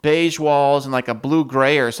beige walls and like a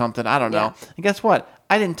blue-gray or something. I don't know. And guess what?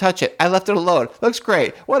 I didn't touch it. I left it alone. Looks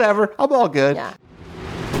great. Whatever. I'm all good. Yeah.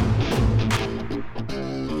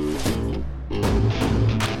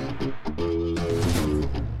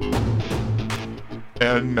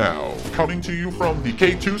 And now, coming to you from the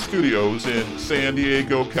K2 Studios in San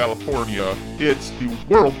Diego, California, it's the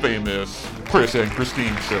world-famous Chris and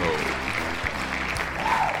Christine Show.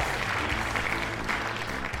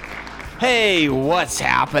 Hey, what's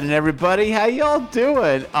happening, everybody? How y'all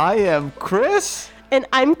doing? I am Chris. And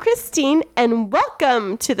I'm Christine, and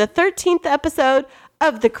welcome to the 13th episode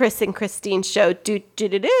of the Chris and Christine Show. Do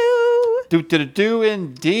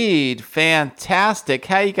indeed. Fantastic.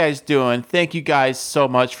 How you guys doing? Thank you guys so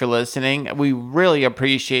much for listening. We really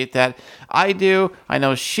appreciate that. I do. I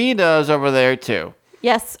know she does over there too.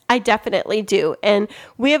 Yes, I definitely do. And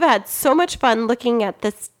we have had so much fun looking at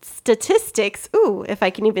the statistics. Ooh, if I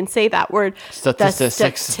can even say that word.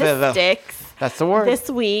 Statistics. That's the word. This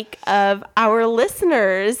week of our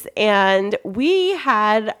listeners. And we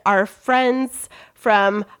had our friends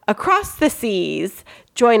from across the seas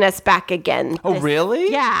join us back again. Oh,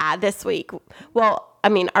 really? Yeah, this week. Well, I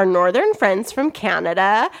mean, our northern friends from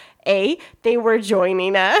Canada, they were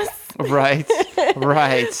joining us. Right.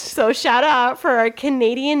 So shout out for our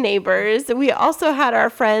Canadian neighbors. We also had our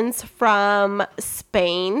friends from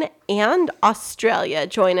Spain and Australia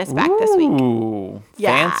join us back this week. Ooh,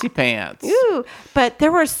 Yeah. fancy pants. Ooh, but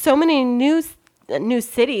there were so many new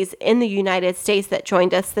cities in the United States that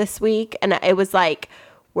joined us this week. And it was like,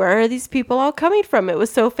 where are these people all coming from? It was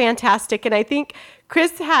so fantastic. And I think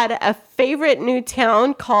Chris had a favorite new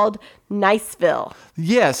town called Niceville.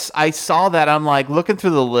 Yes, I saw that. I'm like looking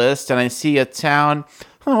through the list and I see a town.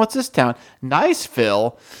 What's this town?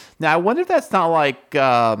 Niceville. Now, I wonder if that's not like,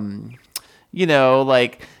 like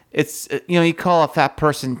it's, you call a fat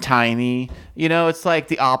person tiny. It's like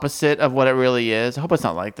the opposite of what it really is. I hope it's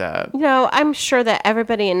not like that. I'm sure that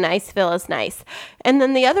everybody in Niceville is nice. And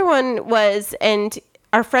then the other one was, and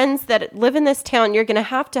our friends that live in this town, you're going to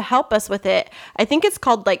have to help us with it. I think it's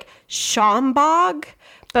called like Schaumburg,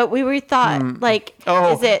 but we thought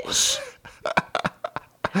is it?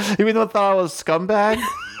 You even thought I was scumbag?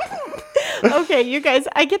 Okay, you guys,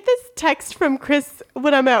 I get this text from Chris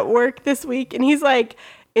when I'm at work this week, and he's like,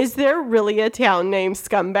 is there really a town named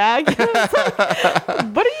Scumbag? It's like,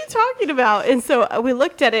 what are you talking about? And so we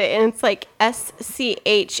looked at it, and it's like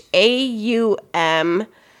SCHAUMBAUM,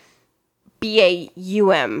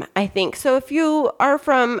 I think. So if you are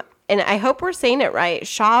from, and I hope we're saying it right,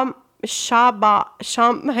 I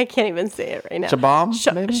can't even say it right now.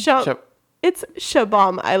 Shabam? Maybe? It's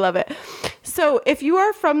Shabam. I love it. So if you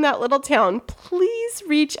are from that little town, please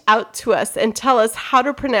reach out to us and tell us how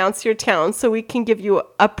to pronounce your town so we can give you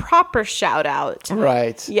a proper shout out.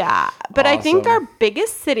 Right. Yeah. But Awesome. I think our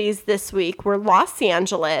biggest cities this week were Los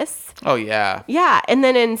Angeles. Oh, yeah. Yeah. And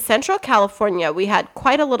then in Central California, we had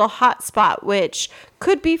quite a little hot spot, which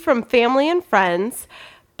could be from family and friends.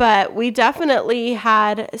 But we definitely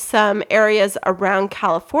had some areas around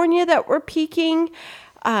California that were peaking.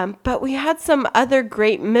 But we had some other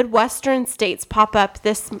great Midwestern states pop up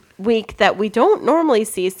this week that we don't normally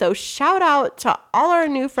see. So shout out to all our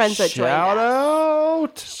new friends that joined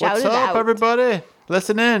us. What's up, everybody?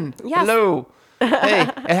 Listen in. Yes. Hello.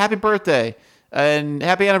 Hey, and happy birthday. And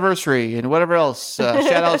happy anniversary and whatever else.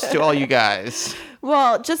 Shout outs to all you guys.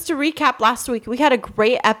 Well, just to recap last week, we had a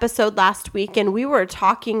great episode last week, and we were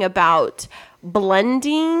talking about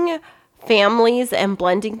blending families and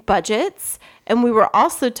blending budgets. And we were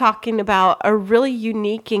also talking about a really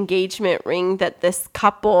unique engagement ring that this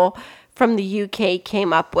couple from the UK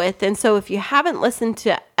came up with. And so if you haven't listened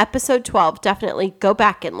to episode 12, definitely go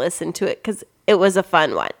back and listen to it because it was a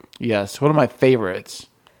fun one. Yes, one of my favorites.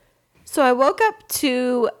 So I woke up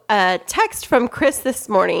to a text from Chris this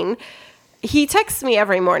morning. He texts me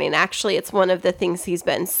every morning, actually. It's one of the things he's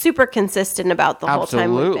been super consistent about the whole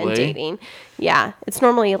time we've been dating. Yeah. It's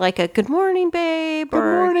normally like a good morning, babe. Good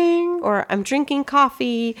morning. Or I'm drinking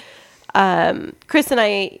coffee. Chris and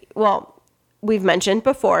I, we've mentioned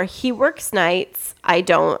before, he works nights. I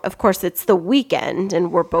don't. Of course, it's the weekend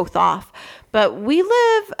and we're both off. But we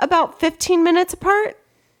live about 15 minutes apart.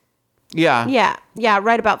 Yeah. Yeah,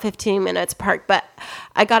 right about 15 minutes apart. But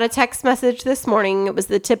I got a text message this morning. It was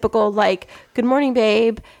the typical, like, good morning,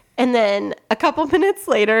 babe. And then a couple minutes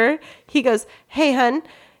later, he goes, hey, hun,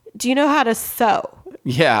 do you know how to sew?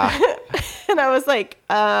 Yeah. And I was like,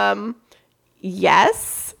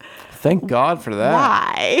 yes. Thank God for that.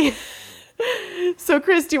 Why? So,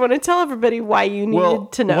 Chris, do you want to tell everybody why you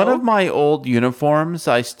needed to know? One of my old uniforms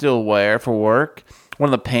I still wear for work, one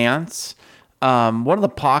of the pants, one of the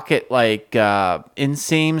pocket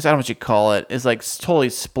inseams, I don't know what you call it, is like totally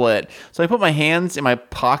split. So I put my hands in my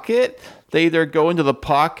pocket. They either go into the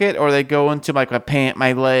pocket or they go into like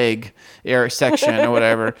my leg section or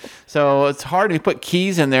whatever. So it's hard to put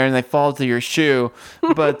keys in there and they fall to your shoe.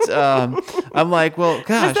 But I'm like, well,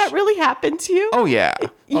 gosh. Has that really happened to you? Oh yeah.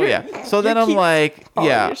 Oh yeah. So then I'm like,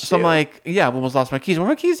 yeah. So I'm like, yeah, I've almost lost my keys. Where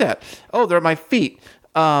are my keys at? Oh, they're at my feet.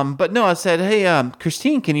 But no, I said, hey,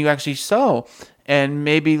 Christine, can you actually sew? And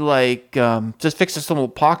maybe just fix this little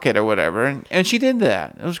pocket or whatever. And she did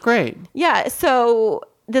that. It was great. Yeah. So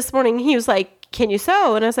this morning he was like, can you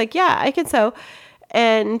sew? And I was like, yeah, I can sew.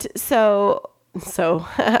 And so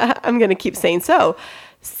I'm going to keep saying so.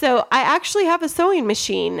 So I actually have a sewing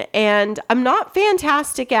machine and I'm not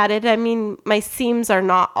fantastic at it. I mean, my seams are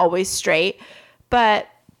not always straight, but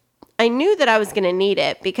I knew that I was going to need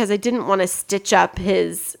it because I didn't want to stitch up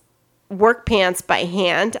his work pants by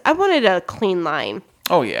hand. I wanted a clean line.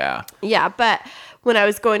 Oh, yeah. Yeah, but when I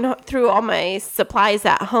was going through all my supplies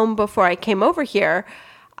at home before I came over here,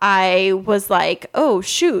 I was like, oh,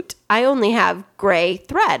 shoot, I only have gray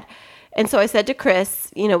thread. And so I said to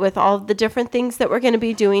Chris, with all the different things that we're going to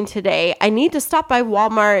be doing today, I need to stop by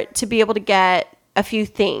Walmart to be able to get a few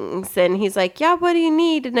things. And he's like, yeah, what do you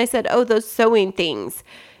need? And I said, oh, those sewing things.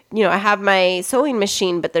 I have my sewing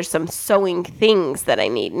machine, but there's some sewing things that I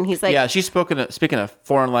need. And he's like, yeah, she's speaking a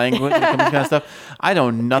foreign language and kind of stuff. I know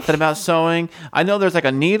nothing about sewing. I know there's like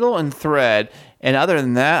a needle and thread. And other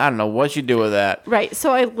than that, I don't know what you do with that. Right.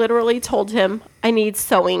 So I literally told him I need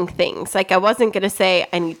sewing things. Like I wasn't going to say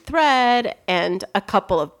I need thread and a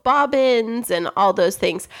couple of bobbins and all those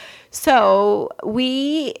things. So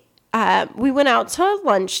we went out to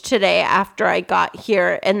lunch today after I got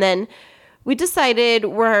here. And then we decided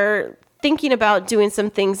we're thinking about doing some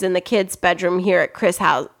things in the kids' bedroom here at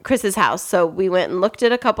Chris's house. So we went and looked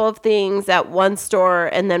at a couple of things at one store,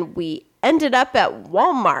 and then we ended up at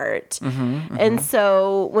Walmart. And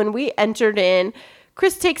so when we entered in,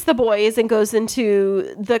 Chris takes the boys and goes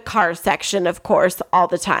into the car section, of course, all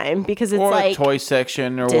the time because it's or like toy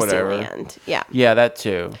section or Disneyland. whatever. Yeah. Yeah, that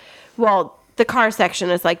too. Well, the car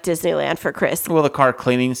section is like Disneyland for Chris. Well, the car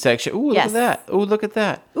cleaning section. Ooh, Yes. look at that. Ooh, look at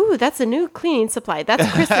that. Ooh, that's a new cleaning supply. That's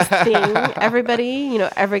Chris's thing. Everybody,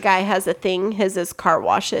 every guy has a thing. His is car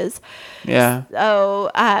washes. Yeah.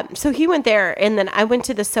 So he went there, and then I went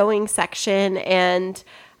to the sewing section, and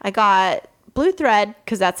I got blue thread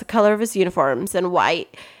because that's the color of his uniforms, and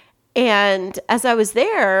white. And as I was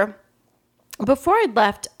there, before I'd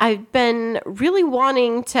left, I've been really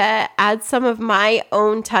wanting to add some of my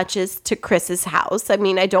own touches to Chris's house. I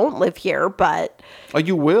mean, I don't live here, but Oh,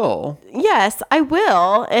 you will? yes, I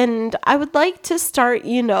will. And I would like to start,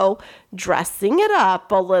 dressing it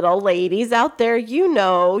up a little. Ladies out there, you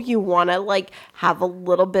want to have a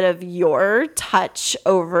little bit of your touch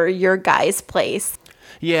over your guy's place.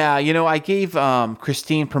 Yeah, I gave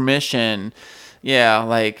Christine permission. Yeah,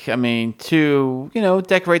 to,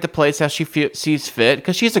 decorate the place how she sees fit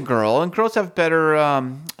because she's a girl and girls have better,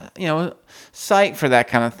 sight for that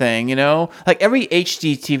kind of thing, Like every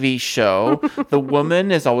HGTV show, the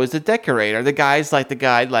woman is always the decorator. The guy's the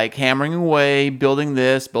guy hammering away, building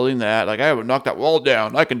this, building that. Like, I haven't knocked that wall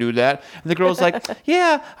down. I can do that. And the girl's like,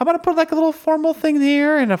 yeah, I'm going to put a little formal thing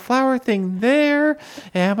here and a flower thing there.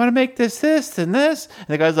 And I'm going to make this, and this. And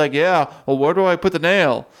the guy's like, yeah, well, where do I put the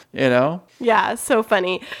nail? Yeah, so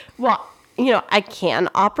funny. Well, I can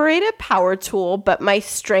operate a power tool, but my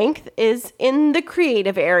strength is in the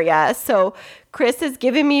creative area. So Chris has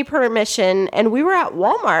given me permission, and we were at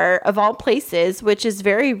Walmart, of all places, which is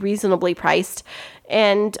very reasonably priced.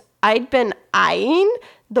 And I'd been eyeing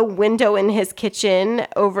the window in his kitchen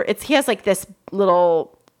he has this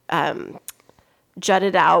little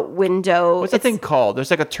jutted out window. What's that thing called?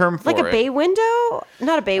 There's a term for it. Like a bay window?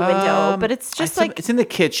 Not a bay window, but it's just it's in the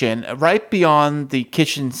kitchen, right beyond the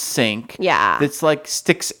kitchen sink. Yeah. It's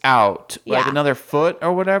sticks out another foot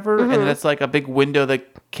or whatever, and then it's a big window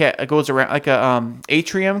that goes around like a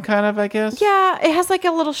atrium kind of, I guess. Yeah, it has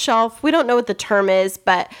a little shelf. We don't know what the term is,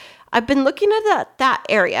 but I've been looking at that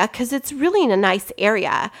area because it's really in a nice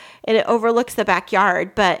area and it overlooks the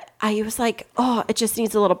backyard. But I was like, oh, it just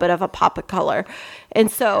needs a little bit of a pop of color. And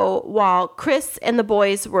so while Chris and the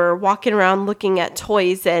boys were walking around looking at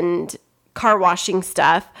toys and car washing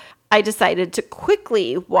stuff, I decided to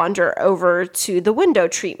quickly wander over to the window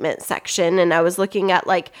treatment section. And I was looking at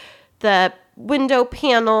the window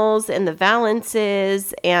panels and the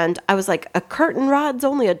valances, and I was like, a curtain rod's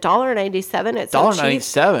only $1.97. It's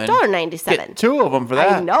 $1.97. $1.97. Get two of them for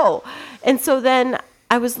that. I know. And so then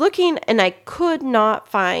I was looking, and I could not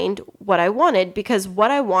find what I wanted because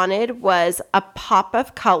what I wanted was a pop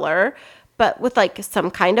of color, but with like some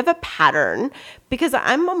kind of a pattern because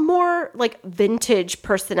I'm a more like vintage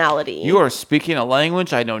personality. You are speaking a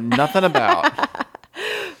language I know nothing about.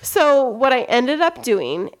 So what I ended up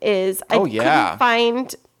doing is I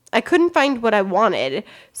couldn't find what I wanted.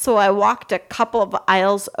 So I walked a couple of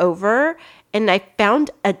aisles over and I found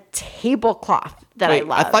a tablecloth that I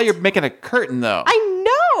loved. I thought you were making a curtain though.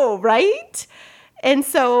 I know, right? And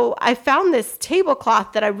so I found this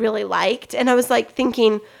tablecloth that I really liked. And I was like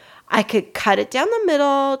thinking I could cut it down the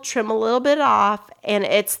middle, trim a little bit off, and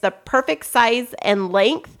it's the perfect size and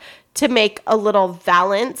length to make a little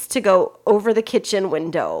valance to go over the kitchen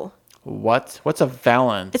window. What's a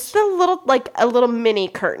valance? It's a little mini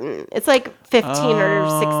curtain. It's like 15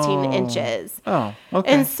 or 16 inches. Oh,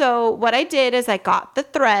 okay. And so what I did is I got the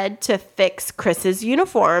thread to fix Chris's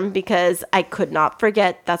uniform because I could not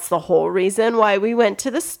forget that's the whole reason why we went to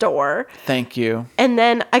the store. Thank you. And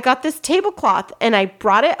then I got this tablecloth and I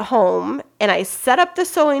brought it home and I set up the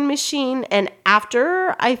sewing machine. And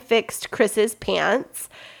after I fixed Chris's pants,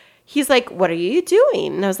 he's like, "What are you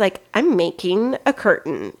doing?" And I was like, "I'm making a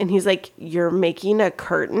curtain." And he's like, "You're making a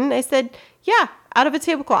curtain?" I said, "Yeah, out of a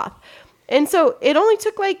tablecloth." And so it only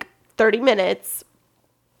took like 30 minutes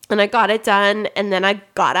and I got it done. And then I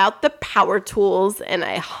got out the power tools and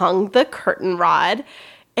I hung the curtain rod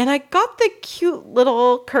and I got the cute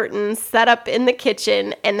little curtain set up in the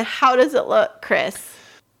kitchen. And how does it look, Chris?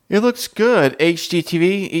 It looks good.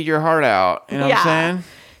 HGTV, eat your heart out. You know what I'm saying?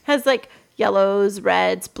 Has like yellows,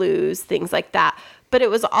 reds, blues, things like that. But it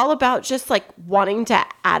was all about just like wanting to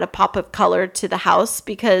add a pop of color to the house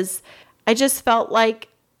because I just felt like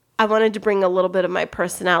I wanted to bring a little bit of my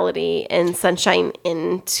personality and sunshine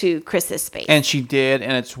into Chris's space. And she did,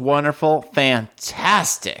 and it's wonderful.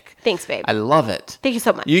 Fantastic. Thanks, babe. I love it. Thank you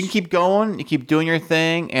so much. You can keep going. You keep doing your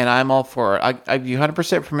thing, and I'm all for it. I give you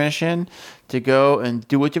 100% permission to go and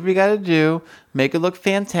do whatever you got to do. Make it look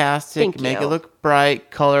fantastic. Thank you. Make it look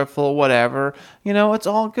bright, colorful, whatever. You know, it's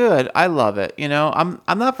all good. I love it. You know,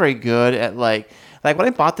 I'm not very good at like when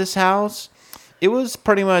I bought this house, it was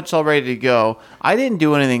pretty much all ready to go. I didn't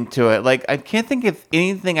do anything to it. Like, I can't think of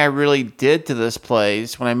anything I really did to this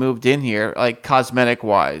place when I moved in here, like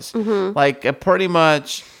cosmetic-wise. Mm-hmm. Like, pretty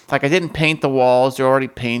much, like, I didn't paint the walls. They're already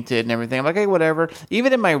painted and everything. I'm like, hey, whatever.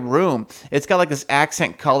 Even in my room, it's got like this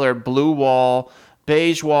accent color, blue wall,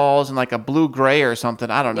 beige walls, and like a blue-gray or something.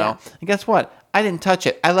 I don't know. And guess what? I didn't touch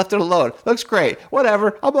it. I left it alone. Looks great.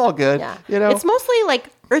 Whatever. I'm all good. Yeah. You know? It's mostly like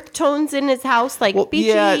earth tones in his house, like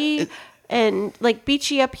beachy and like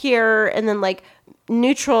beachy up here and then like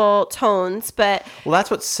neutral tones. But well, that's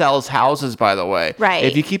what sells houses, by the way. Right.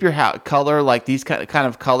 If you keep your color like these kind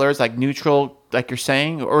of colors, like neutral, like you're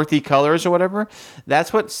saying, earthy colors or whatever,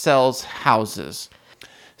 that's what sells houses.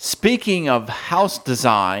 Speaking of house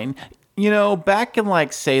design, you know, back in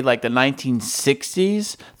like, say, like the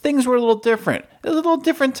 1960s, things were a little different. It was a little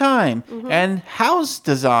different time. Mm-hmm. And house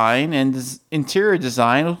design and interior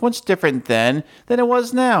design was much different then than it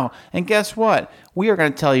was now. And guess what? We are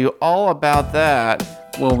going to tell you all about that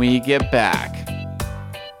when we get back.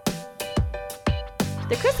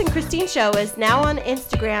 The Chris and Christine Show is now on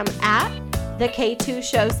Instagram at The K2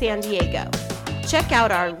 Show San Diego. Check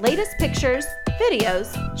out our latest pictures,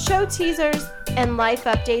 videos, show teasers, and life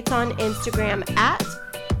updates on Instagram at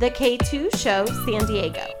The K2 Show San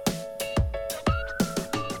Diego.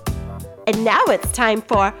 And now it's time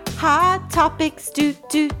for Hot Topics.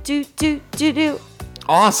 Do.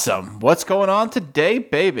 Awesome. What's going on today,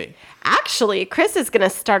 baby? Actually, Chris is going to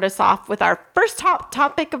start us off with our first hot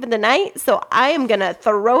topic of the night, so I am going to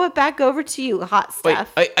throw it back over to you, hot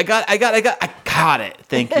stuff. Wait, I got it.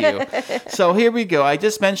 Thank you. So here we go. I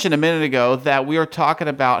just mentioned a minute ago that we were talking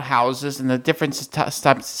about houses and the different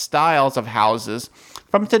styles of houses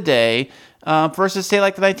from today versus, say,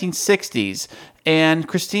 like the 1960s. And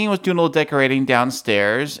Christine was doing a little decorating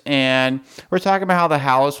downstairs, and we're talking about how the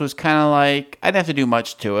house was kind of like, I didn't have to do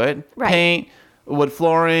much to it. Right. Paint, wood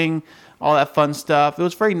flooring, all that fun stuff. It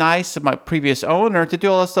was very nice of my previous owner to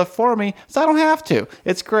do all that stuff for me, so I don't have to.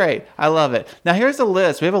 It's great. I love it. Now, here's a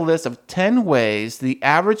list. We have a list of 10 ways the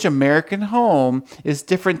average American home is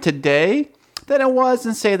different today than it was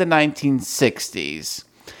in, say, the 1960s.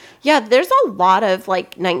 Yeah, there's a lot of,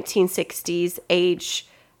 like, 1960s age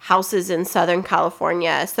houses in Southern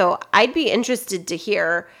California, so I'd be interested to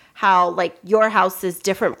hear how, like, your house is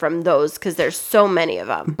different from those because there's so many of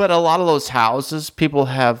them. But a lot of those houses, people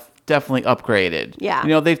have definitely upgraded. Yeah. You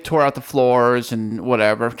know, they've tore out the floors and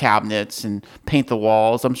whatever, cabinets, and paint the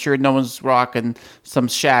walls. I'm sure no one's rocking some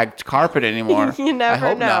shagged carpet anymore. You never I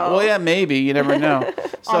hope know. Not. Well, yeah, maybe. You never know.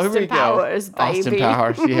 So Austin here we Powers, go. baby. Austin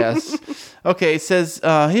Powers, yes. Okay, it says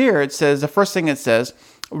here, the first thing it says,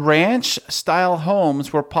 Ranch-style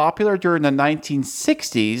homes were popular during the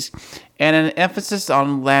 1960s and an emphasis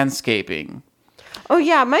on landscaping. Oh,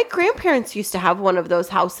 yeah. My grandparents used to have one of those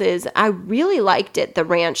houses. I really liked it, the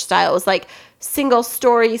ranch style. It was like single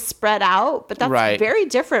story spread out, but that's Right. very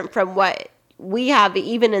different from what we have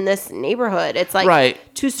even in this neighborhood. It's like Right.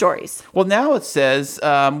 2 stories. Well, now it says,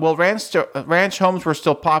 ranch homes were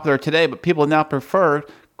still popular today, but people now prefer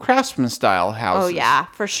craftsman-style houses. Oh, yeah,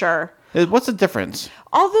 for sure. What's the difference?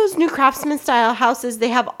 All those new craftsman style houses, they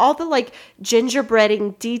have all the like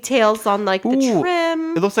gingerbreading details on like the Ooh,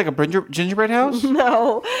 trim. It looks like a gingerbread house?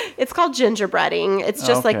 No, it's called gingerbreading. It's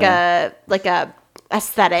just like Okay. a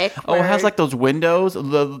aesthetic. Oh, it has where- like those windows.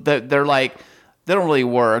 They're like, they don't really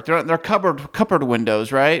work. They're cupboard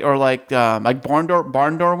windows, right? Or like barn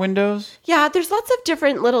door windows. Yeah, there's lots of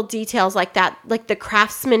different little details like that, like the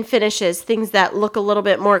craftsman finishes, things that look a little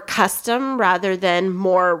bit more custom rather than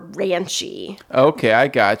more ranchy. Okay, I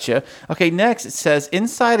gotcha. Okay, next it says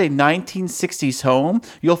inside a 1960s home,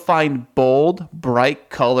 you'll find bold, bright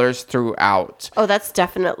colors throughout. Oh, that's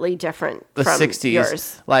definitely different The from 60s,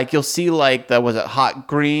 yours. like you'll see like was it hot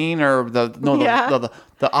green or Yeah.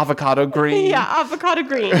 the avocado green? Yeah, avocado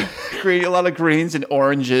green. Green, a lot of greens and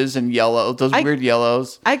oranges and yellow, those weird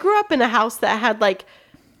yellows. I grew up in a house that had like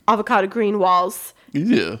avocado green walls.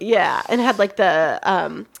 Yeah. Yeah, and had like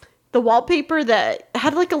the wallpaper that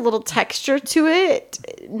had like a little texture to it,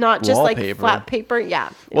 not just like Wallpaper? flat paper. Yeah.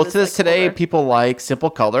 it Well, was, to this like, today, older. people like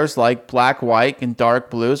simple colors like black, white, and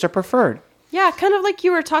dark blues are preferred. Yeah, kind of like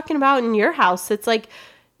you were talking about in your house. It's like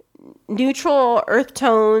neutral earth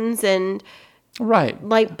tones and Right.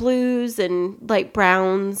 light blues and light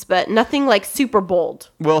browns, but nothing like super bold.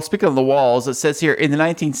 Well, speaking of the walls, it says here in the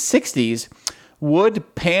 1960s, wood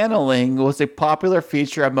paneling was a popular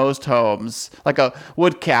feature at most homes, like a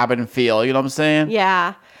wood cabin feel. You know what I'm saying?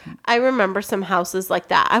 Yeah. I remember some houses like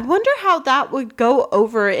that. I wonder how that would go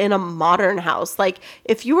over in a modern house. Like,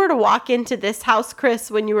 if you were to walk into this house, Chris,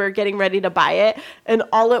 when you were getting ready to buy it, and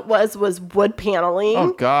all it was wood paneling.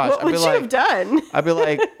 Oh, gosh. What I'd would be you like- have done? I'd be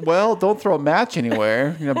like, well, don't throw a match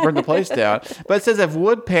anywhere. Burn the place down. But it says if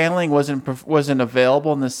wood paneling wasn't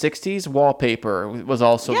available in the 60s, wallpaper was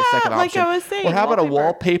also the Yeah, second like option. I was saying, or how about a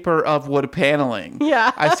wallpaper. wallpaper of wood paneling?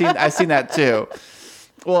 Yeah. I've seen that too.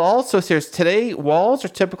 Well, also it says today walls are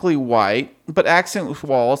typically white, but accent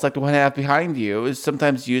walls like the one I have behind you is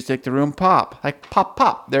sometimes used to make the room pop. Like pop,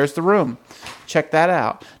 pop. There's the room. Check that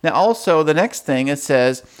out. Now, also the next thing it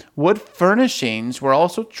says wood furnishings were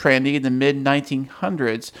also trendy in the mid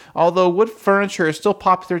 1900s. Although wood furniture is still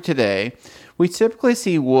popular today, we typically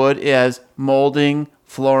see wood as molding,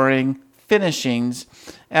 flooring, finishings.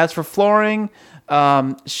 As for flooring,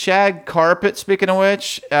 shag carpet, speaking of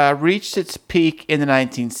which, reached its peak in the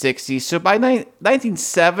 1960s. So by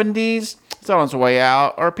 1970s, it's on its way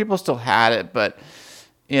out, or people still had it, but,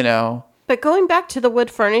 you know. But going back to the wood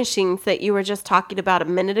furnishings that you were just talking about a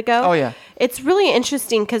minute ago. Oh, yeah. It's really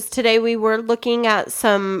interesting because today we were looking at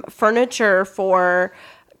some furniture for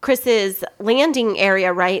Chris's landing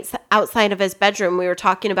area, right outside of his bedroom. We were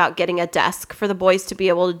talking about getting a desk for the boys to be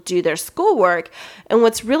able to do their schoolwork. And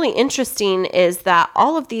what's really interesting is that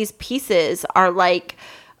all of these pieces are like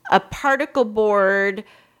a particle board,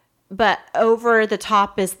 but over the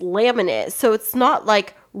top is laminate. So it's not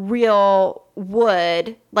like real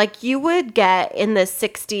wood like you would get in the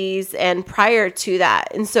 60s and prior to that.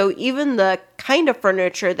 And so even the kind of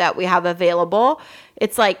furniture that we have available,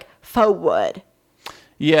 it's like faux wood.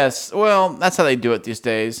 Yes, well, that's how they do it these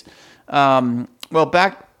days. Well,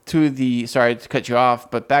 back to the, sorry to cut you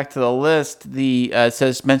off, but back to the list, it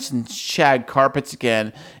says, mentioned shag carpets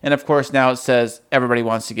again. And of course, now it says everybody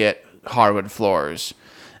wants to get hardwood floors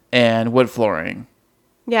and wood flooring.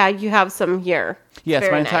 Yeah, you have some here. Yes,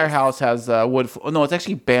 Very my entire nice. house has wood. No, it's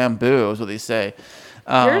actually bamboo, is what they say.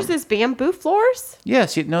 Yours is bamboo floors?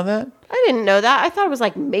 Yes, you know that? I didn't know that. I thought it was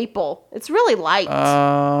like maple. It's really light.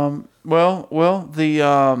 Well,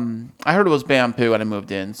 I heard it was bamboo when I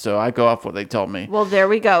moved in, so I go off what they told me. Well, there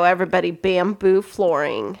we go, everybody. Bamboo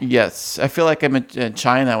flooring. Yes, I feel like I'm in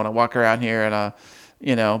China when I walk around here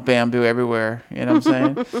and, bamboo everywhere. You know what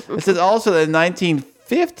I'm saying? It says also that in the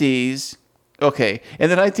 1950s, in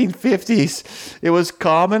the 1950s, it was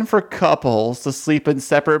common for couples to sleep in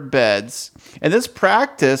separate beds. And this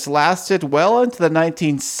practice lasted well into the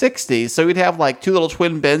 1960s. So we'd have like 2 little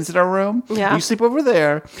twin beds in our room. Yeah. You sleep over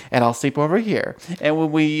there, and I'll sleep over here. And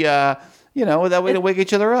when we, that way to wake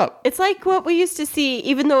each other up. It's like what we used to see,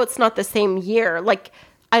 even though it's not the same year, like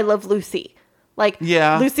I Love Lucy. Like,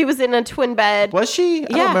 Yeah. Lucy was in a twin bed. Was she? I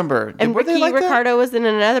don't remember. And Were they Ricky like that? Ricardo was in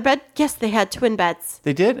another bed. Yes, they had twin beds.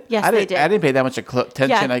 They did? Yes, I they didn't, did. I didn't pay that much attention,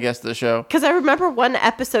 Yeah. I guess, to the show. Because I remember one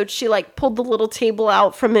episode, she like pulled the little table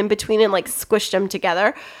out from in between and like squished them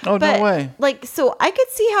together. Oh, no way. Like, so I could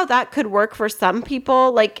see how that could work for some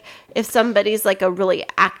people. Like, if somebody's like a really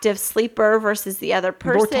active sleeper versus the other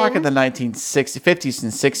person. We're talking the 50s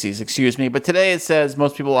and 60s, excuse me. But today it says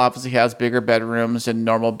most people obviously has bigger bedrooms and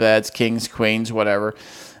normal beds, kings, queens, whatever.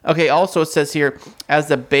 Okay, also it says here, as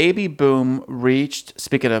the baby boom reached,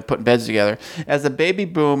 speaking of putting beds together, as the baby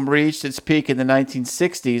boom reached its peak in the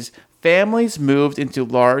 1960s, families moved into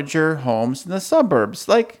larger homes in the suburbs,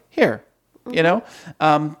 like here, you know?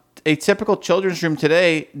 A typical children's room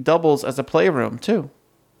today doubles as a playroom, too.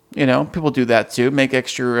 You know, people do that too, make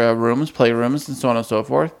extra rooms, playrooms, and so on and so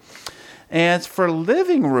forth. As for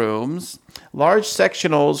living rooms, large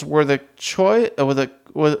sectionals were the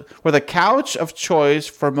were the couch of choice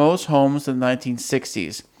for most homes in the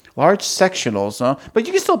 1960s. Large sectionals, huh? But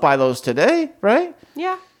you can still buy those today, right?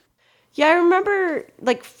 Yeah. Yeah, I remember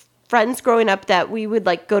like friends growing up that we would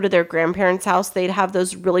like go to their grandparents' house. They'd have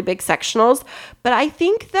those really big sectionals. But I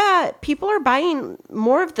think that people are buying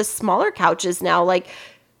more of the smaller couches now. Like,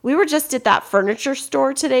 we were just at that furniture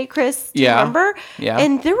store today, Chris. Do you remember? Yeah.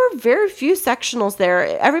 And there were very few sectionals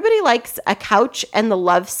there. Everybody likes a couch and the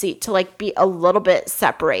love seat to like be a little bit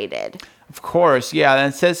separated. Of course, yeah.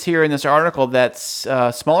 And it says here in this article that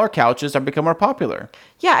smaller couches are becoming more popular.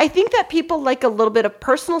 Yeah, I think that people like a little bit of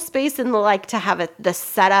personal space and they like to have the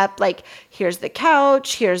setup. Like, here's the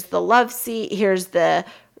couch, here's the love seat, here's the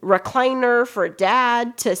recliner for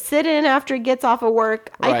dad to sit in after he gets off of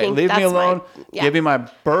work. Right, I think leave that's me alone. Yeah. Give me my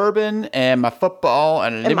bourbon and my football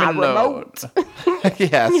and leave me my alone. remote.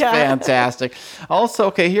 Yes, Yeah. fantastic. Also,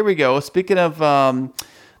 okay, here we go. Speaking of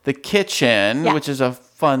the kitchen, Yeah. which is a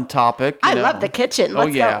fun topic. I you love know. the kitchen. Oh,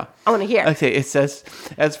 Let's yeah. go. I want to hear. Okay, it says,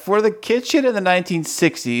 as for the kitchen in the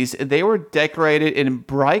 1960s, they were decorated in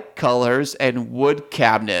bright colors and wood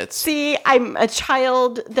cabinets. See, I'm a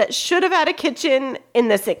child that should have had a kitchen in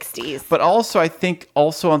the 60s. But also, I think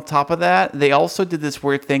also on top of that, they also did this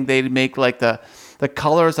weird thing. They'd make like the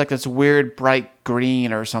colors like this weird bright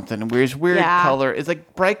green or something. Weird Yeah. color. It's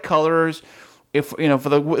like bright colors. If you know, for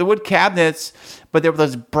the wood cabinets, but there was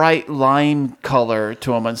this bright lime color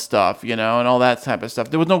to them and stuff, you know, and all that type of stuff.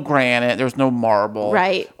 There was no granite, there was no marble,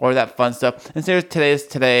 Right. or that fun stuff. And so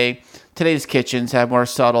today's kitchens have more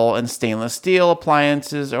subtle and stainless steel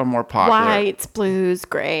appliances are more popular. Whites, blues,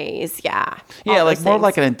 grays. Yeah. Yeah, all like those more things.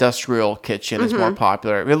 like an industrial kitchen is more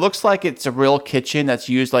popular. It looks like it's a real kitchen that's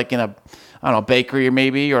used like in a, I don't know, bakery or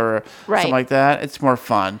maybe or Right. something like that. It's more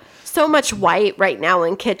fun. So much white right now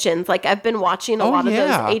in kitchens. Like, I've been watching a lot of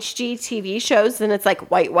yeah. those HGTV shows, and it's like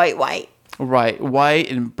white, white, white. Right, white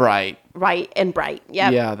and bright. White and bright.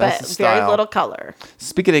 Yep. Yeah, that's but the style. very little color.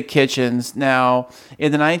 Speaking of kitchens, now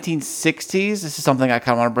in the 1960s, this is something I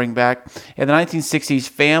kind of want to bring back. In the 1960s,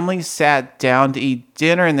 families sat down to eat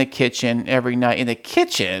dinner in the kitchen every night. In the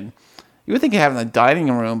kitchen, you would think you have in the dining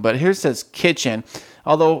room, but here it says kitchen.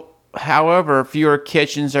 However, fewer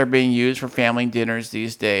kitchens are being used for family dinners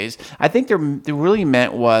these days. I think they really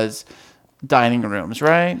meant was dining rooms,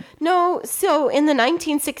 right? No, so in the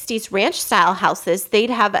 1960s ranch-style houses, they'd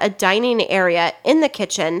have a dining area in the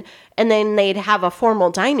kitchen, and then they'd have a formal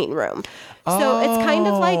dining room. So it's kind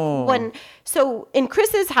of like so in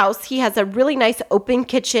Chris's house, he has a really nice open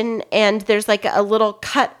kitchen, and there's like a little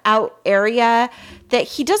cut-out area that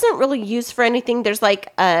he doesn't really use for anything. There's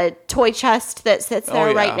like a toy chest that sits there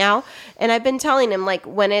yeah. right now. And I've been telling him, like,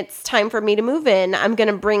 when it's time for me to move in, I'm going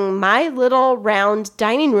to bring my little round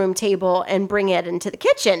dining room table and bring it into the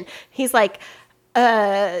kitchen. He's like,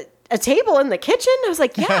 a table in the kitchen? I was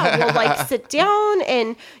like, yeah, we'll like sit down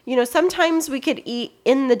and, you know, sometimes we could eat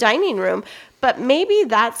in the dining room. But maybe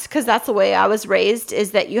that's because that's the way I was raised,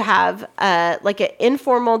 is that you have like an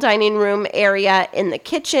informal dining room area in the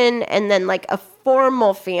kitchen and then like a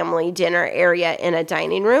formal family dinner area in a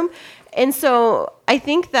dining room. And so I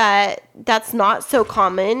think that that's not so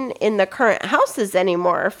common in the current houses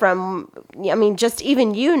anymore just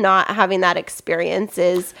even you not having that experience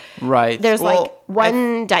is Right. there's Well, like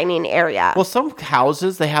one dining area. Well, some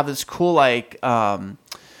houses, they have this cool, like,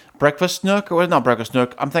 breakfast nook, or not breakfast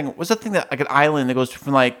nook. I'm thinking, what's that thing that, like an island that goes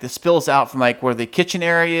from, like, that spills out from, like, where the kitchen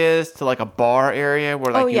area is to, like, a bar area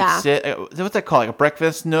where, like, you sit. What's that called? Like a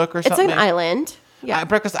breakfast nook or It's something? an island. Yeah.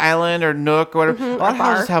 Breakfast island or nook or whatever. A lot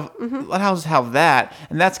of houses have that,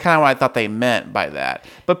 and that's kind of what I thought they meant by that.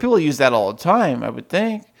 But people use that all the time, I would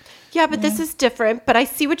think. Yeah, but this is different. But I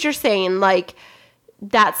see what you're saying. Like,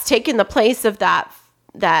 that's taken the place of that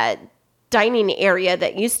dining area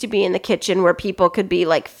that used to be in the kitchen where people could be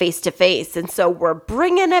like face to face. And so we're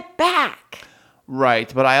bringing it back.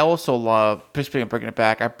 Right. But I also love, speaking of bringing it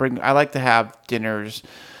back, I like to have dinners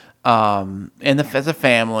as a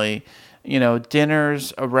family,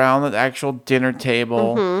 dinners around the actual dinner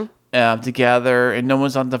table together, and no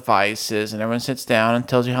one's on devices, and everyone sits down and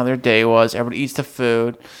tells you how their day was. Everybody eats the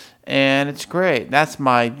food, and it's great. That's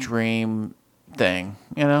my dream thing,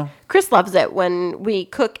 Chris loves it when we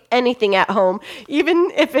cook anything at home, even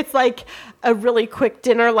if it's like a really quick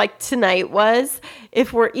dinner like tonight was.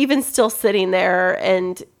 If we're even still sitting there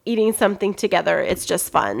and eating something together, it's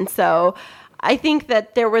just fun. So I think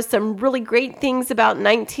that there was some really great things about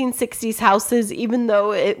 1960s houses, even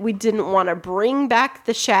though we didn't want to bring back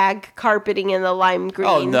the shag carpeting and the lime green.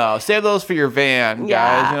 Oh, no. Save those for your van,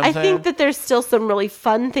 guys. You know what I'm saying? think that there's still some really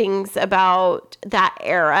fun things about that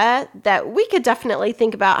era that we could definitely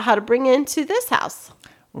think about how to bring into this house.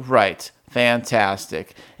 Right.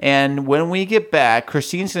 Fantastic. And when we get back,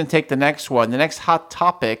 Christine's going to take the next one, the next hot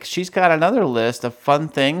topic. She's got another list of fun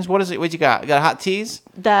things. What is it? What you got? You got a hot tease?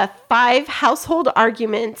 The 5 household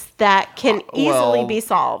arguments that can easily be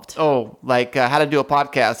solved. Oh, like how to do a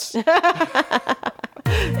podcast.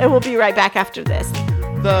 And we'll be right back after this.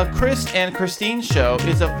 The Chris and Christine Show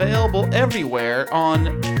is available everywhere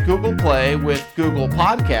on Google Play with Google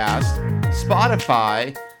Podcasts,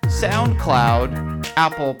 Spotify, SoundCloud,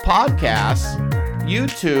 Apple Podcasts,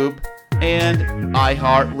 YouTube, and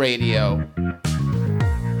iHeartRadio.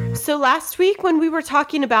 So last week when we were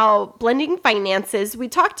talking about blending finances, we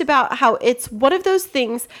talked about how it's one of those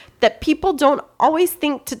things that people don't always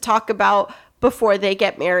think to talk about before they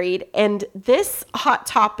get married. And this hot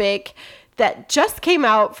topic that just came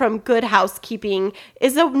out from Good Housekeeping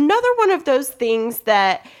is another one of those things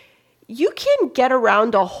that you can get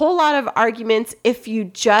around a whole lot of arguments if you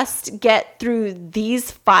just get through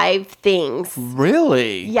these 5 things.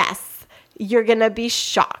 Really? Yes. You're going to be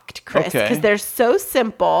shocked, Chris, Okay. because they're so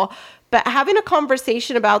simple. But having a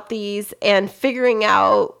conversation about these and figuring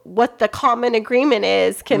out what the common agreement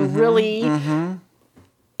is can really,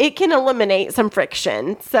 it can eliminate some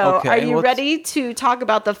friction. So Okay, are you ready to talk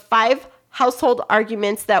about the 5 household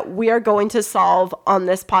arguments that we are going to solve on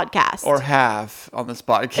this podcast? Or have on this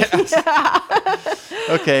podcast.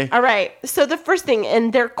 Okay. All right. So the first thing,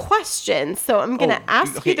 and they're questions. So I'm going to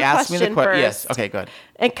ask you the question first. Yes. Okay, good.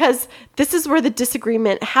 Because this is where the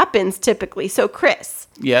disagreement happens typically. So Chris,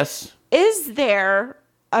 Yes. is there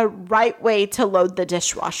a right way to load the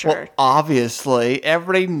dishwasher? Well, obviously,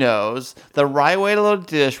 everybody knows the right way to load a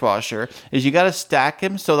dishwasher is you got to stack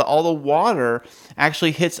them so that all the water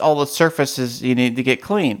actually hits all the surfaces you need to get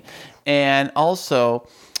clean. And also,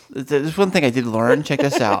 there's one thing I did learn. Check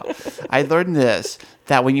this out. I learned this,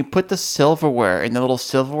 that when you put the silverware in the little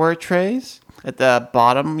silverware trays at the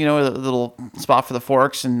bottom, the little spot for the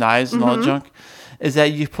forks and knives and all the junk, is that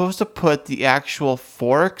you're supposed to put the actual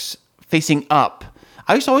forks facing up.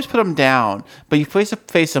 I used to always put them down, but you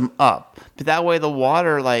face them up. But that way the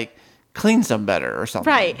water, cleans them better or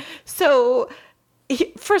something. Right. So,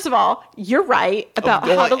 first of all, you're right about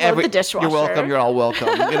how to load the dishwasher. You're welcome. You're all welcome.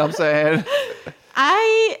 You know what I'm saying?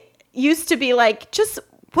 I used to be like, just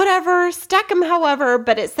whatever, stack them however,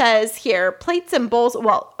 but it says here, plates and bowls.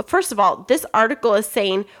 Well, first of all, this article is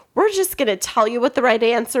saying, we're just going to tell you what the right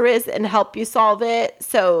answer is and help you solve it.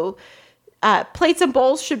 So plates and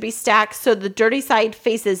bowls should be stacked so the dirty side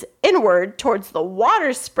faces inward towards the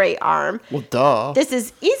water spray arm. Well, duh. This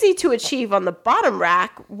is easy to achieve on the bottom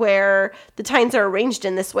rack where the tines are arranged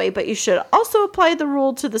in this way, but you should also apply the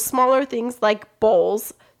rule to the smaller things like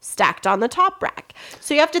bowls stacked on the top rack.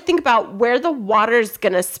 So you have to think about where the water's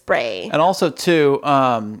going to spray. And also, too,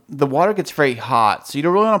 the water gets very hot, so you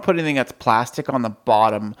don't really want to put anything that's plastic on the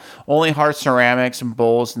bottom. Only hard ceramics and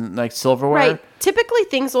bowls and silverware. Right. Typically,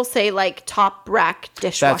 things will say top rack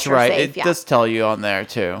dishwasher That's right. safe. It does tell you on there,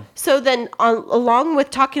 too. So then, along with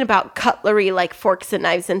talking about cutlery like forks and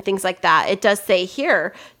knives and things like that, it does say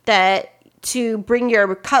here that to bring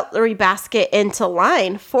your cutlery basket into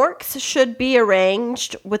line, forks should be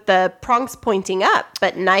arranged with the prongs pointing up,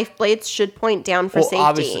 but knife blades should point down for safety.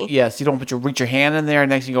 Obviously, yes. You don't reach your hand in there and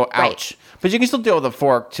next you go, ouch. Right. But you can still deal with a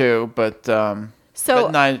fork, too. But, Yeah,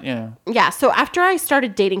 so after I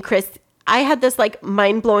started dating Chris, I had this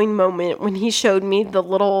mind-blowing moment when he showed me the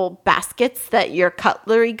little baskets that your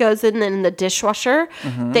cutlery goes in the dishwasher,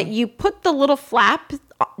 that you put the little flap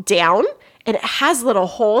down and it has little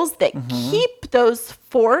holes that keep those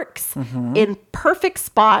forks in perfect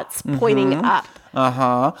spots pointing up.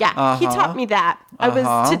 Yeah, he taught me that. I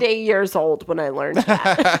was today years old when I learned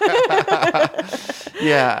that.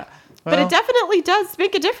 Yeah. But it definitely does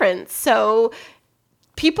make a difference. So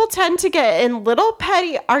people tend to get in little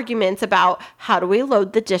petty arguments about how do we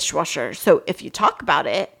load the dishwasher. So if you talk about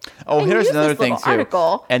it, Oh, and here's use another this thing little too.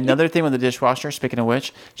 article, Another thing with the dishwasher. Speaking of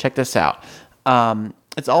which, check this out.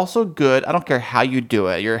 It's also good. I don't care how you do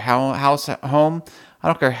it. Your house at home. I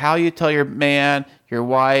don't care how you tell your man, your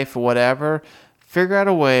wife, whatever. Figure out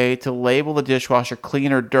a way to label the dishwasher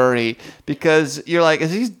clean or dirty, because you're like,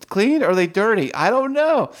 is he clean or are they dirty? I don't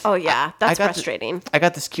know. Oh yeah, that's I got frustrating. I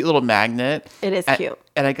got this cute little magnet. It is cute.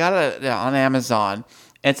 And I got it on Amazon.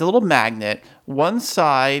 And it's a little magnet. One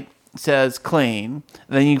side says clean,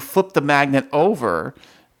 and then you flip the magnet over,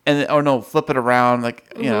 flip it around,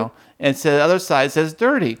 you know, and the other side says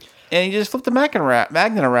dirty. And you just flip the magnet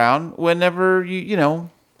around whenever you know,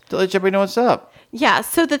 to let everybody know what's up. Yeah,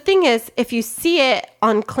 so the thing is, if you see it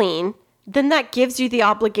on clean, then that gives you the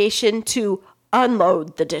obligation to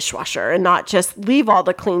unload the dishwasher and not just leave all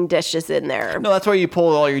the clean dishes in there. No, that's where you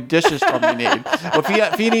pull all your dishes from you need. Well,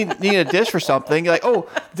 if you need a dish for something, you're like, oh,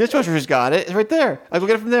 the dishwasher's got it. It's right there. I go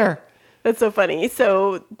get it from there. That's so funny.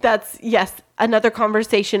 So that's, yes, another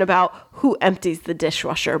conversation about who empties the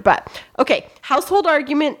dishwasher. But, okay, household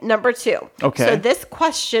argument number 2. Okay. So this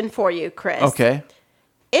question for you, Chris. Okay.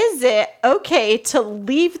 Is it okay to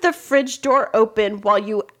leave the fridge door open while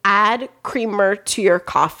you add creamer to your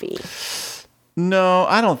coffee? No,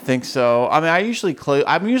 I don't think so. I mean,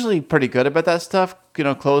 I'm usually pretty good about that stuff, you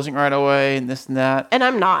know, closing right away and this and that. And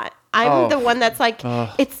I'm not. I'm the one that's like,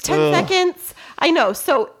 it's 10 seconds. I know.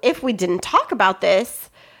 So if we didn't talk about this,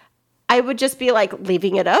 I would just be like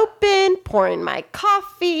leaving it open, pouring my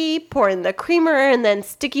coffee, pouring the creamer, and then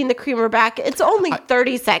sticking the creamer back. It's only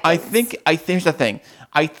 30 seconds. I think here's the thing.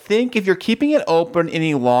 I think if you're keeping it open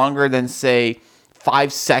any longer than, say,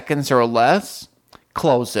 5 seconds or less,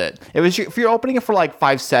 close it. If you're opening it for like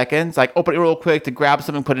 5 seconds, like open it real quick to grab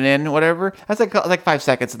something, put it in, whatever, that's like 5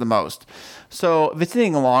 seconds at the most. So if it's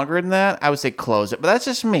anything longer than that, I would say close it. But that's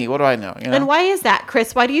just me. What do I know? You know? And why is that,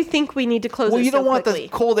 Chris? Why do you think we need to close it so quickly? Well, you don't want the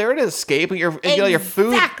cold air to escape. Your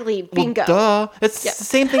food. Exactly. Bingo. Well, duh. It's the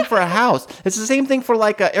same thing for a house. It's the same thing for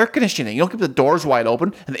like air conditioning. You don't keep the doors wide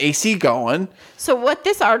open and the AC going. So what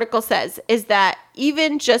this article says is that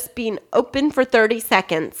even just being open for 30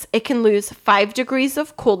 seconds, it can lose 5 degrees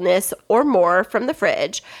of coolness or more from the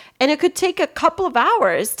fridge. And it could take a couple of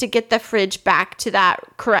hours to get the fridge back to that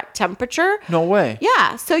correct temperature. No way.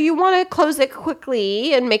 Yeah. So you want to close it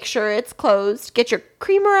quickly and make sure it's closed. Get your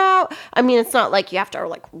creamer out. I mean, it's not like you have to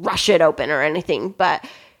like rush it open or anything. But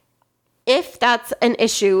if that's an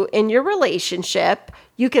issue in your relationship,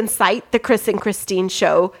 you can cite the Chris and Christine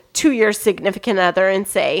show to your significant other and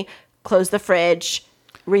say, close the fridge,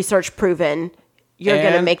 research proven. You're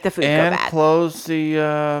going to make the food go bad. And close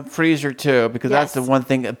the freezer, too, because that's the one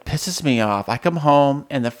thing that pisses me off. I come home,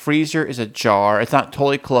 and the freezer is ajar. It's not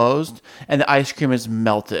totally closed, and the ice cream is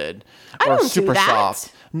melted. I don't super do that.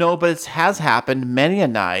 soft. No, but it has happened many a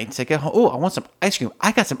night. I get home, oh, I want some ice cream.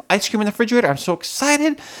 I got some ice cream in the refrigerator. I'm so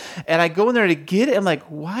excited. And I go in there to get it. I'm like,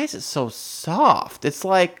 why is it so soft? It's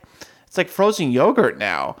like frozen yogurt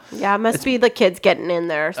now. Yeah, it must be the kids getting in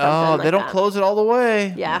there or something like that. They don't close it all the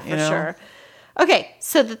way. Yeah, for sure. Okay,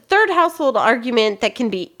 so the third household argument that can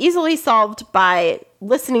be easily solved by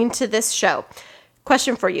listening to this show.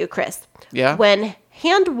 Question for you, Chris. Yeah? When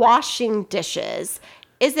hand washing dishes,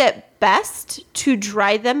 is it best to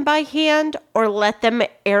dry them by hand or let them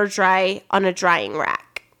air dry on a drying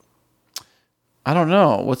rack? I don't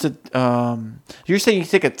know. What's it? You're saying you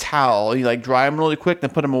take a towel, you like dry them really quick, then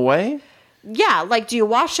put them away? Yeah, like do you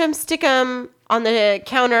wash them, stick them on the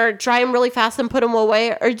counter, dry them really fast and put them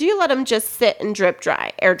away? Or do you let them just sit and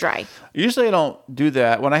air dry? Usually I don't do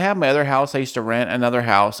that. When I had my other house, I used to rent another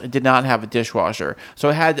house. It did not have a dishwasher. So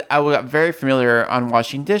I got very familiar on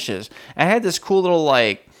washing dishes. I had this cool little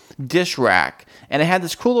like dish rack. And it had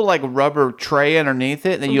this cool little like rubber tray underneath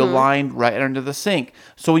it that you aligned right under the sink.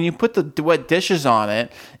 So when you put the wet dishes on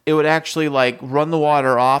it, it would actually like run the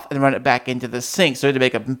water off and run it back into the sink. So it had to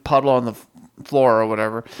make a puddle on the floor or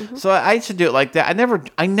whatever. So I used to do it like that.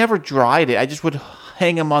 I never dried it. I just would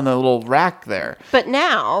hang them on the little rack there. But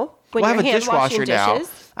now, when Well, I you're have a hand washing dishwasher now.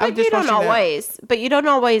 dishes, I have a but you don't dishwasher now. always. But you don't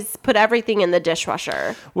always put everything in the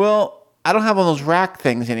dishwasher. Well, I don't have one of those rack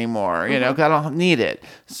things anymore, you know, 'cause I don't need it.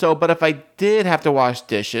 So, but if I did have to wash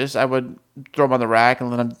dishes, I would throw them on the rack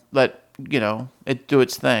and let it do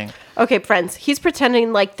its thing. Okay, friends, he's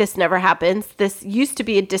pretending like this never happens. This used to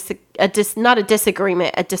be not a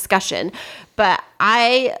disagreement, a discussion. But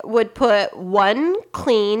I would put one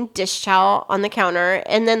clean dish towel on the counter,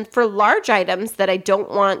 and then for large items that I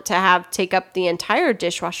don't want to take up the entire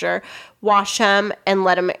dishwasher, wash them and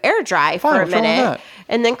let them air dry for a what's wrong with minute. that?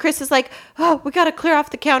 And then Chris is like, oh, we got to clear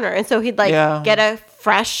off the counter. And so he'd get a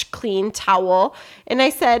fresh, clean towel. And I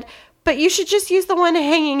said, but you should just use the one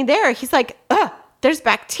hanging there. He's like, ugh, there's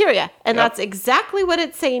bacteria. And that's exactly what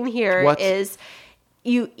it's saying here is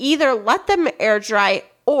you either let them air dry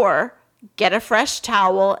or get a fresh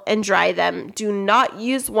towel and dry them. Do not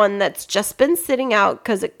use one that's just been sitting out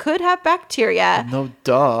because it could have bacteria. No,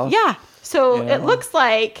 duh. Yeah. So it looks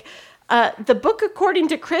like the book, according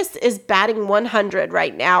to Chris, is batting 100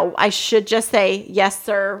 right now. I should just say, yes,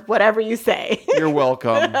 sir, whatever you say. You're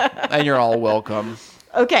welcome. And you're all welcome.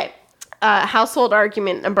 Okay. Household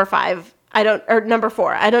argument number 4. I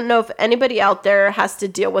don't know if anybody out there has to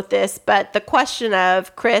deal with this, but the question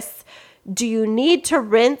of, Chris, do you need to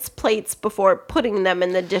rinse plates before putting them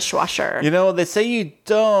in the dishwasher? You know, they say you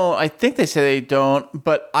don't. I think they say they don't,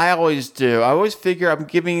 but I always do. I always figure I'm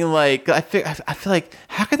giving I feel like,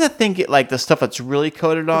 how can that thing get like the stuff that's really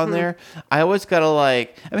coated on there? I always gotta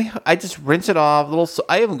I just rinse it off.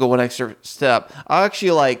 I even go one extra step. I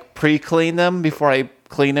actually pre-clean them before I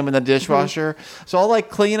clean them in the dishwasher. So I'll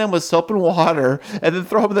clean them with soap and water and then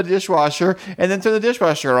throw them in the dishwasher and then turn the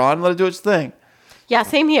dishwasher on and let it do its thing. Yeah,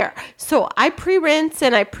 same here. So I pre-rinse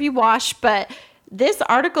and I pre-wash, but this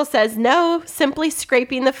article says no, simply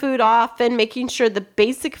scraping the food off and making sure the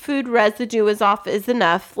basic food residue is off is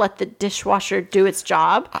enough. Let the dishwasher do its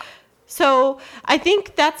job. So I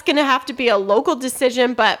think that's going to have to be a local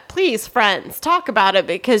decision, but please, friends, talk about it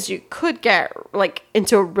because you could get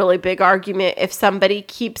into a really big argument if somebody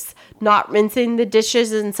keeps not rinsing the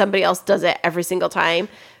dishes and somebody else does it every single time.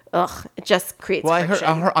 Ugh, it just creates friction.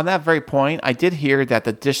 I heard on that very point, I did hear that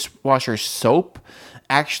the dishwasher soap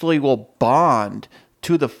actually will bond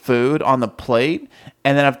to the food on the plate,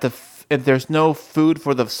 and then if there's no food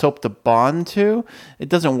for the soap to bond to, it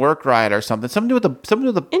doesn't work right or something. Something to do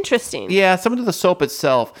with the Interesting. Yeah, something to the soap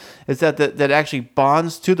itself is that actually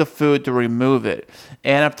bonds to the food to remove it.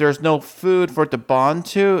 And if there's no food for it to bond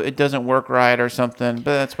to, it doesn't work right or something.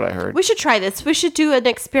 But that's what I heard. We should try this. We should do an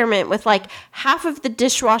experiment with half of the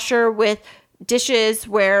dishwasher with dishes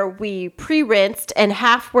where we pre-rinsed and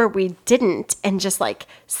half where we didn't, and just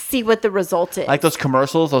see what the result is. Like those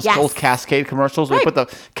commercials, those old Cascade commercials. Right. We put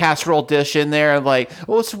the casserole dish in there and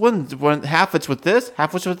it's one half it's with this,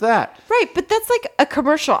 half it's with that. Right, but that's a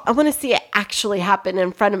commercial. I want to see it actually happen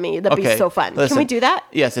in front of me. That'd be so fun. Listen, can we do that?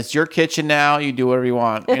 Yes, it's your kitchen now. You do whatever you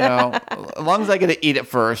want. As long as I get to eat it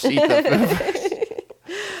first. Eat the food.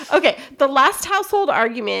 Okay, the last household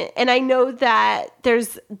argument, and I know that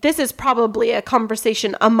this is probably a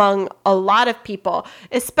conversation among a lot of people,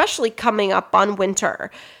 especially coming up on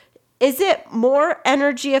winter. Is it more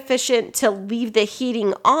energy efficient to leave the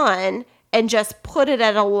heating on and just put it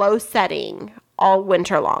at a low setting all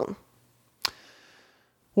winter long?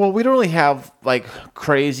 Well, we don't really have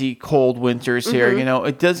crazy cold winters here.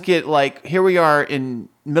 It does get here we are in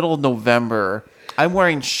middle of November. I'm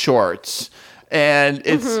wearing shorts. And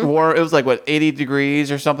it's warm. It was 80 degrees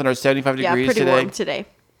or something, or 75 degrees pretty today. Warm today.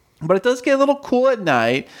 But it does get a little cool at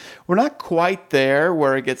night. We're not quite there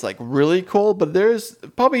where it gets really cold, but there's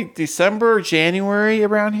probably December, January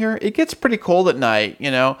around here. It gets pretty cold at night,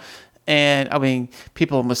 And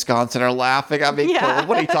people in Wisconsin are laughing. Cold.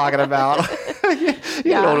 What are you talking about?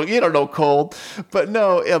 You don't know cold. But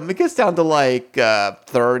no, it gets down to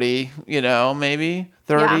 30, maybe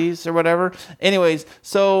 30s or whatever. Anyways,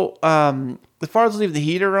 so as far as leaving the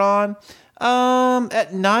heater on,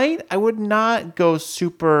 at night, I would not go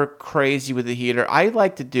super crazy with the heater. I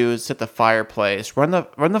like to do is set the fireplace, run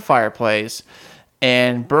the fireplace,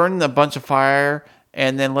 and burn a bunch of fire,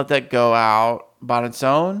 and then let that go out on its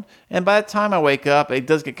own. And by the time I wake up, it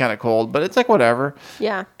does get kind of cold, but it's whatever.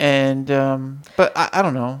 Yeah. And but I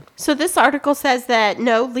don't know. So this article says that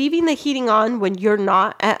no, leaving the heating on when you're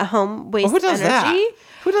not at home wastes energy. That?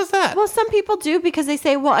 Who does that? Well, some people do because they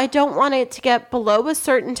say, well, I don't want it to get below a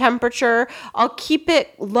certain temperature. I'll keep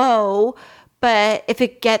it low, but if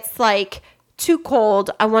it gets too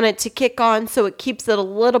cold, I want it to kick on so it keeps it a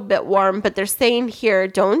little bit warm. But they're saying here,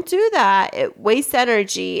 don't do that. It wastes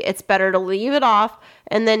energy. It's better to leave it off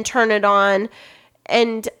and then turn it on.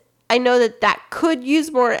 And I know that could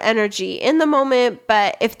use more energy in the moment,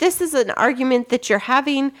 but if this is an argument that you're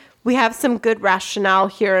having, we have some good rationale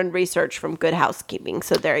here and research from Good Housekeeping.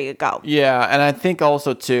 So there you go. Yeah, and I think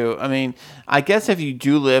also, too, I guess if you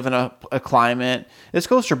do live in a climate, this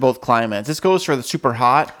goes for both climates. This goes for the super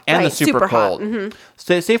hot and the super cold. Mm-hmm.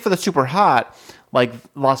 So say for the super hot, like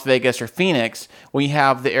Las Vegas or Phoenix, when you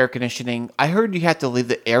have the air conditioning, I heard you have to leave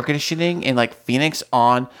the air conditioning in Phoenix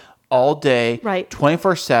on all day, right,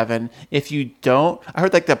 24/7. If you don't, I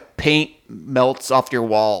heard the paint melts off your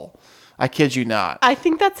wall. I kid you not. I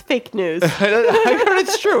think that's fake news. I heard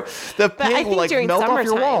it's true. The But I paint will think during melt off your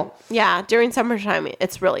summertime, wall. yeah, during summertime,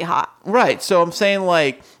 it's really hot. Right. So I'm saying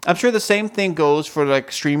I'm sure the same thing goes for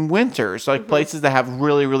extreme winters, places that have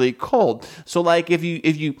really, really cold. So if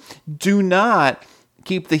you do not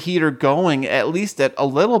keep the heater going at least at a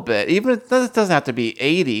little bit, even if it doesn't have to be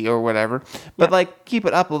 80 or whatever, but keep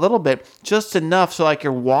it up a little bit, just enough so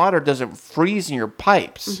your water doesn't freeze in your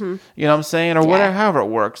pipes. You know what I'm saying? Or whatever, however it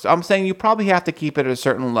works. I'm saying you probably have to keep it at a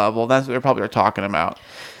certain level. That's what they probably are talking about.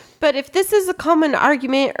 But if this is a common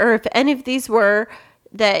argument, or if any of these were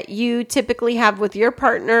that you typically have with your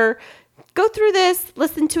partner, go through this,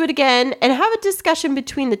 listen to it again, and have a discussion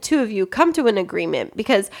between the two of you. Come to an agreement.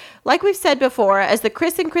 Because like we've said before, as the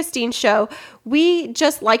Chris and Christine show, we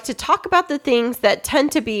just like to talk about the things that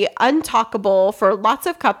tend to be untalkable for lots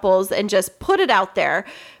of couples and just put it out there.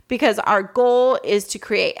 Because our goal is to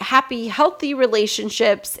create happy, healthy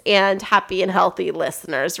relationships and happy and healthy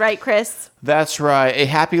listeners. Right, Chris? That's right. A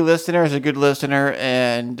happy listener is a good listener.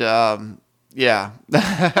 And yeah.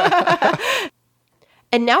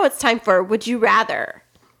 And now it's time for Would You Rather?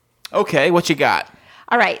 Okay, what you got?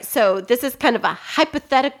 All right, so this is kind of a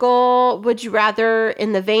hypothetical Would You Rather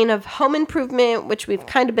in the vein of home improvement, which we've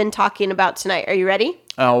kind of been talking about tonight. Are you ready?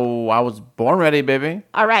 Oh, I was born ready, baby.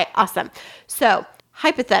 All right, awesome. So,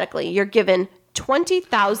 hypothetically, you're given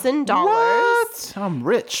 $20,000. What? I'm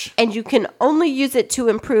rich. And you can only use it to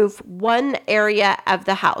improve one area of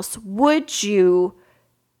the house. Would you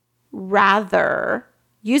rather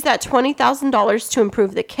use that $20,000 to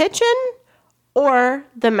improve the kitchen or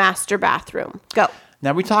the master bathroom? Go.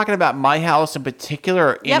 Now, are we talking about my house in particular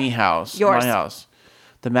or any house? Yours. My house.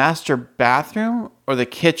 The master bathroom or the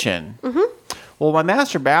kitchen? Mm-hmm. Well, my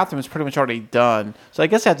master bathroom is pretty much already done, so I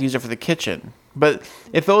guess I have to use it for the kitchen. But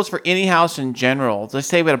if it was for any house in general, let's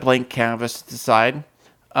say we had a blank canvas to decide.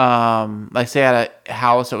 Say I had a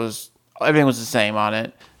house that everything was the same on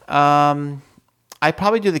it. I'd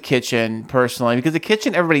probably do the kitchen personally, because the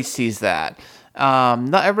kitchen, everybody sees that.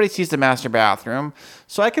 Not everybody sees the master bathroom,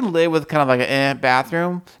 so I can live with kind of a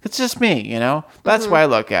bathroom. It's just me, That's why I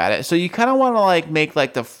look at it. So you kind of want to make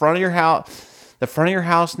the front of your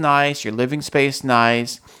house nice, your living space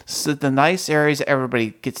nice, so the nice areas that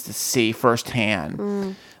everybody gets to see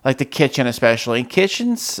firsthand, like the kitchen especially.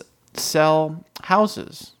 Kitchens sell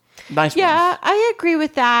houses, nice ones. Yeah, I agree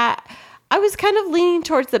with that. I was kind of leaning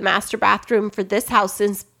towards the master bathroom for this house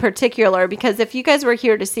in particular, because if you guys were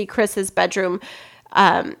here to see Chris's bedroom,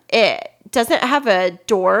 it doesn't have a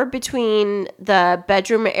door between the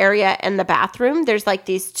bedroom area and the bathroom. There's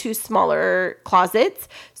these two smaller closets.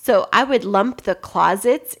 So I would lump the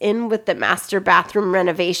closets in with the master bathroom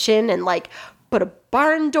renovation and put a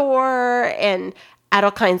barn door and add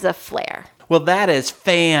all kinds of flair. Well, that is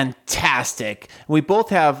fantastic. We both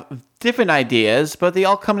have different ideas, but they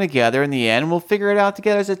all come together in the end. We'll figure it out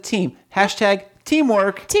together as a team. Hashtag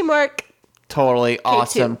teamwork. Teamwork. Totally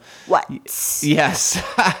awesome. What? Yes. The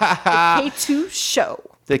K2 show.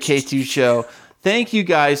 The K2 show. Thank you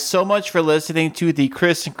guys so much for listening to the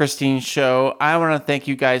Chris and Christine show. I want to thank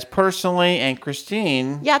you guys personally, and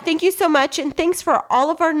Christine. Yeah, thank you so much. And thanks for all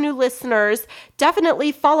of our new listeners.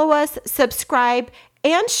 Definitely follow us, subscribe,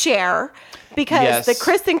 and share, because the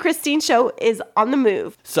Chris and Christine show is on the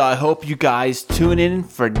move. So I hope you guys tune in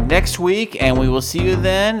for next week, and we will see you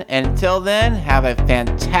then. And until then, have a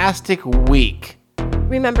fantastic week.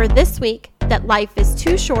 Remember this week that life is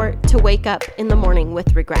too short to wake up in the morning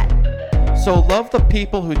with regret. So love the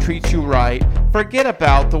people who treat you right, forget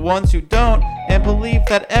about the ones who don't, and believe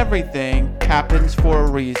that everything happens for a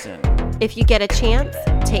reason. If you get a chance,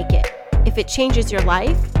 take it. If it changes your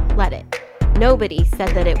life, let it. Nobody said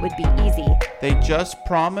that it would be easy. They just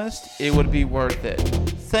promised it would be worth it.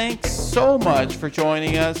 Thanks so much for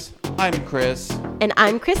joining us. I'm Chris. And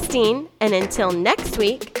I'm Christine. And until next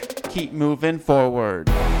week, keep moving forward.